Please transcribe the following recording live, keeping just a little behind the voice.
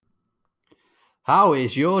How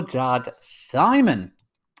is your dad, Simon?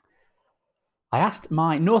 I asked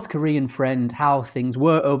my North Korean friend how things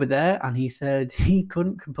were over there, and he said he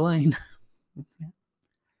couldn't complain.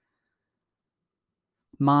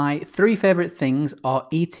 My three favorite things are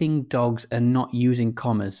eating dogs and not using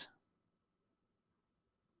commas.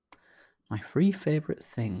 My three favorite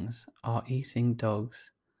things are eating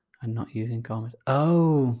dogs and not using commas.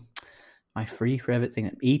 Oh, my three favorite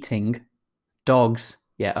things: eating dogs.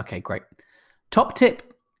 Yeah, okay, great. Top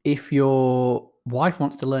tip: if your wife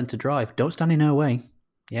wants to learn to drive, don't stand in her way.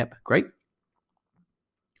 Yep, great.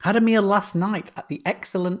 Had a meal last night at the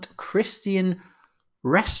excellent Christian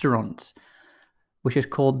restaurant, which is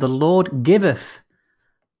called The Lord Giveth.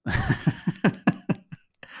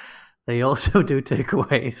 They also do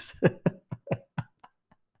takeaways.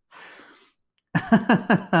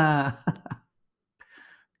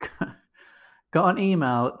 Got an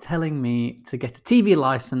email telling me to get a TV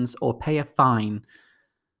license or pay a fine.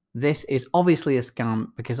 This is obviously a scam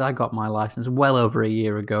because I got my license well over a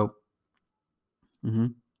year ago.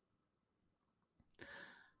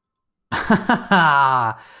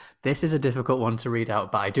 This is a difficult one to read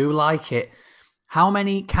out, but I do like it. How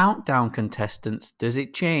many countdown contestants does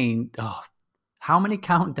it change? Oh, how many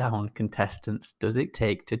countdown contestants does it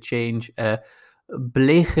take to change a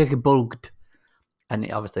Blechbulb?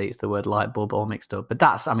 And obviously, it's the word light bulb all mixed up. But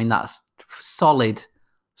that's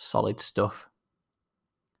solid stuff.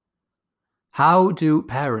 How do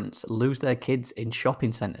parents lose their kids in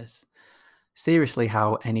shopping centres? Seriously,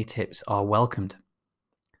 how any tips are welcomed.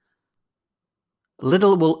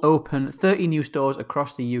 Lidl will open 30 new stores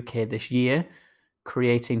across the UK this year,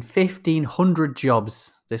 creating 1,500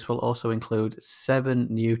 jobs. This will also include 7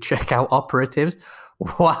 new checkout operatives.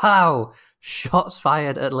 Wow! Shots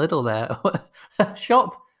fired at Lidl there. A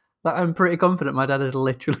shop that I'm pretty confident my dad has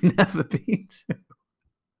literally never been to.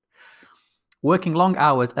 Working long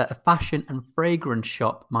hours at a fashion and fragrance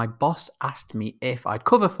shop, my boss asked me if I'd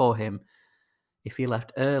cover for him if he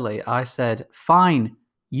left early. I said, "Fine,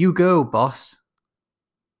 you go, boss."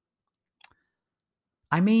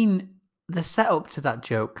 I mean, the setup to that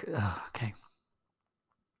joke. Okay.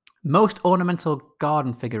 Most ornamental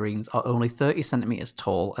garden figurines are only 30 centimeters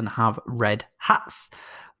tall and have red hats.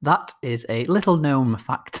 That is a little known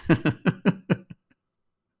fact.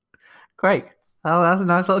 Great. Oh, that's a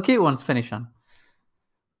nice little cute one to finish on.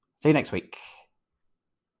 See you next week.